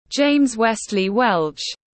James Westley Welch,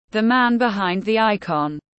 the man behind the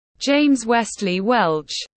icon. James Westley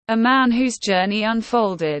Welch, a man whose journey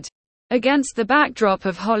unfolded against the backdrop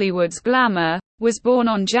of Hollywood's glamour, was born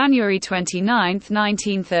on January 29,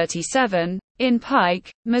 1937, in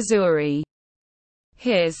Pike, Missouri.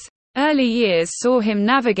 His early years saw him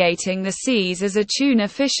navigating the seas as a tuna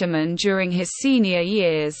fisherman during his senior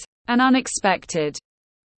years, an unexpected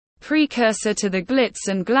precursor to the glitz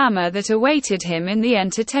and glamour that awaited him in the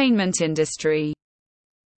entertainment industry.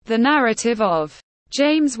 The narrative of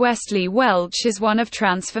James Westley Welch is one of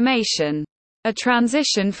transformation, a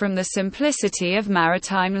transition from the simplicity of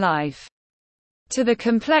maritime life to the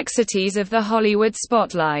complexities of the Hollywood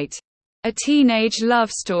spotlight. A teenage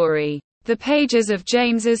love story. The pages of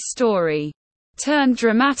James's story turned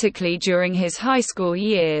dramatically during his high school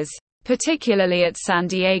years, particularly at San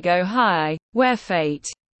Diego High, where fate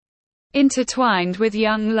intertwined with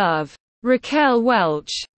young love. Raquel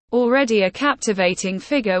Welch, already a captivating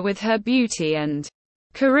figure with her beauty and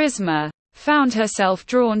charisma, found herself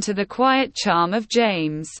drawn to the quiet charm of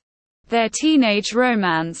James. Their teenage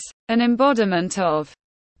romance, an embodiment of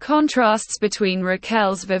contrasts between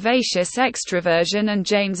Raquel's vivacious extroversion and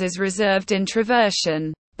James's reserved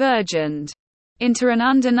introversion, burgeoned into an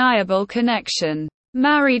undeniable connection.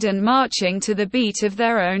 Married and marching to the beat of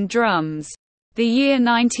their own drums. The year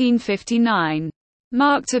 1959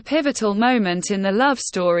 marked a pivotal moment in the love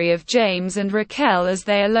story of James and Raquel as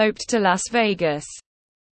they eloped to Las Vegas,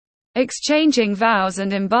 exchanging vows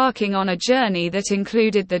and embarking on a journey that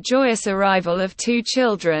included the joyous arrival of 2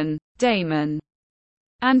 children, Damon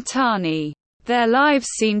and Tani. Their lives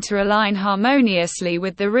seemed to align harmoniously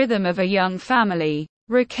with the rhythm of a young family.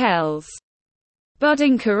 Raquel's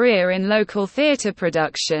budding career in local theater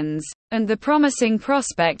productions, and the promising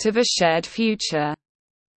prospect of a shared future.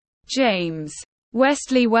 James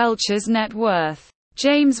Westley Welch's net worth.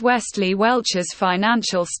 James Westley Welch's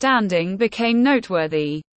financial standing became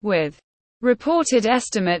noteworthy, with reported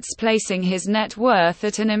estimates placing his net worth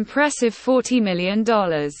at an impressive $40 million.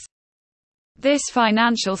 This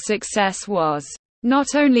financial success was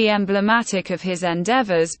not only emblematic of his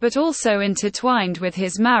endeavors but also intertwined with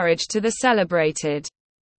his marriage to the celebrated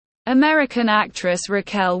American actress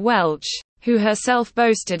Raquel Welch, who herself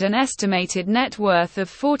boasted an estimated net worth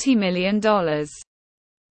of $40 million.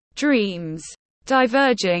 Dreams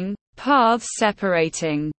diverging, paths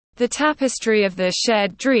separating. The tapestry of their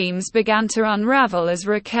shared dreams began to unravel as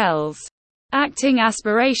Raquel's acting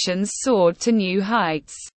aspirations soared to new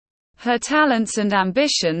heights. Her talents and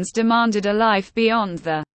ambitions demanded a life beyond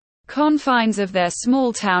the confines of their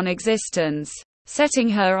small-town existence, setting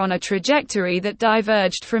her on a trajectory that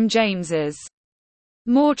diverged from James's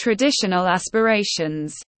more traditional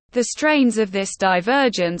aspirations. The strains of this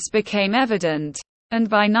divergence became evident, and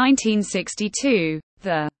by 1962,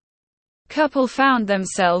 the couple found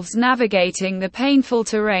themselves navigating the painful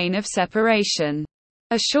terrain of separation.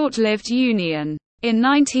 A short-lived union. In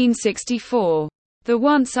 1964, the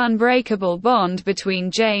once unbreakable bond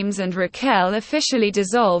between James and Raquel officially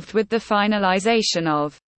dissolved with the finalization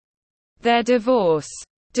of their divorce.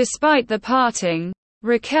 Despite the parting,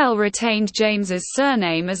 Raquel retained James's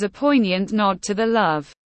surname as a poignant nod to the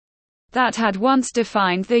love that had once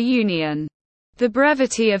defined the union. The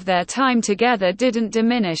brevity of their time together didn't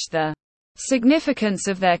diminish the significance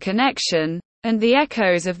of their connection, and the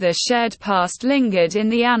echoes of their shared past lingered in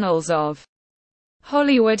the annals of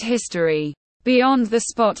Hollywood history. Beyond the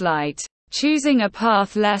spotlight, choosing a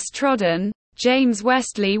path less trodden, James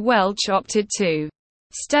Westley Welch opted to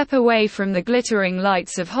step away from the glittering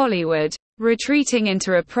lights of Hollywood, retreating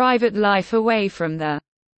into a private life away from the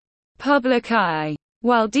public eye.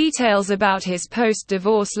 While details about his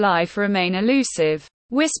post-divorce life remain elusive,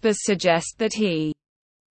 whispers suggest that he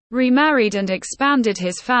remarried and expanded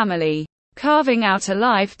his family, carving out a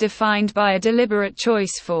life defined by a deliberate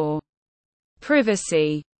choice for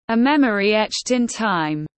privacy. A memory etched in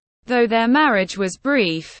time. Though their marriage was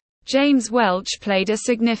brief, James Welch played a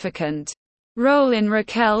significant role in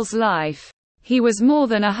Raquel's life. He was more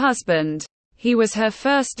than a husband. He was her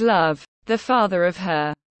first love, the father of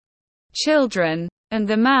her children, and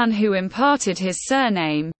the man who imparted his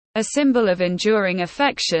surname, a symbol of enduring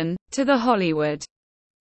affection, to the Hollywood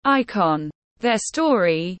icon. Their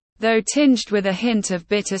story, though tinged with a hint of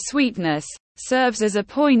bittersweetness, serves as a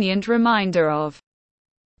poignant reminder of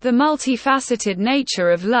the multifaceted nature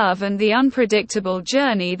of love and the unpredictable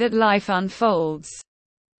journey that life unfolds.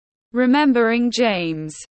 Remembering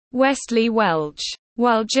James Westley Welch.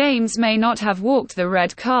 While James may not have walked the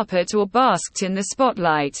red carpet or basked in the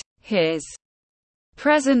spotlight, his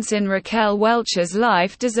presence in Raquel Welch's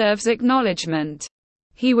life deserves acknowledgement.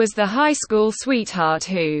 He was the high school sweetheart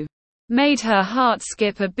who made her heart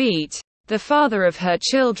skip a beat, the father of her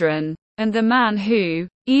children, and the man who,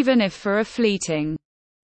 even if for a fleeting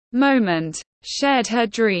moment, shared her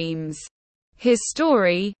dreams. His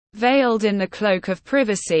story, veiled in the cloak of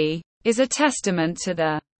privacy, is a testament to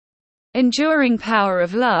the enduring power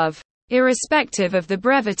of love, irrespective of the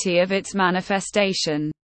brevity of its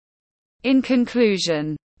manifestation. In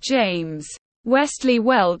conclusion, James Westley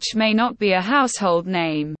Welch may not be a household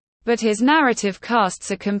name, but his narrative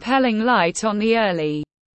casts a compelling light on the early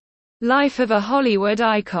life of a Hollywood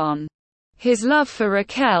icon. His love for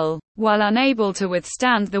Raquel, while unable to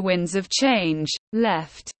withstand the winds of change,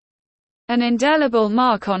 left an indelible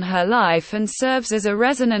mark on her life and serves as a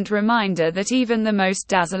resonant reminder that even the most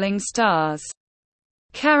dazzling stars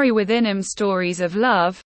carry within them stories of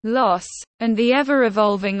love, loss, and the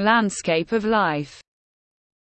ever-evolving landscape of life.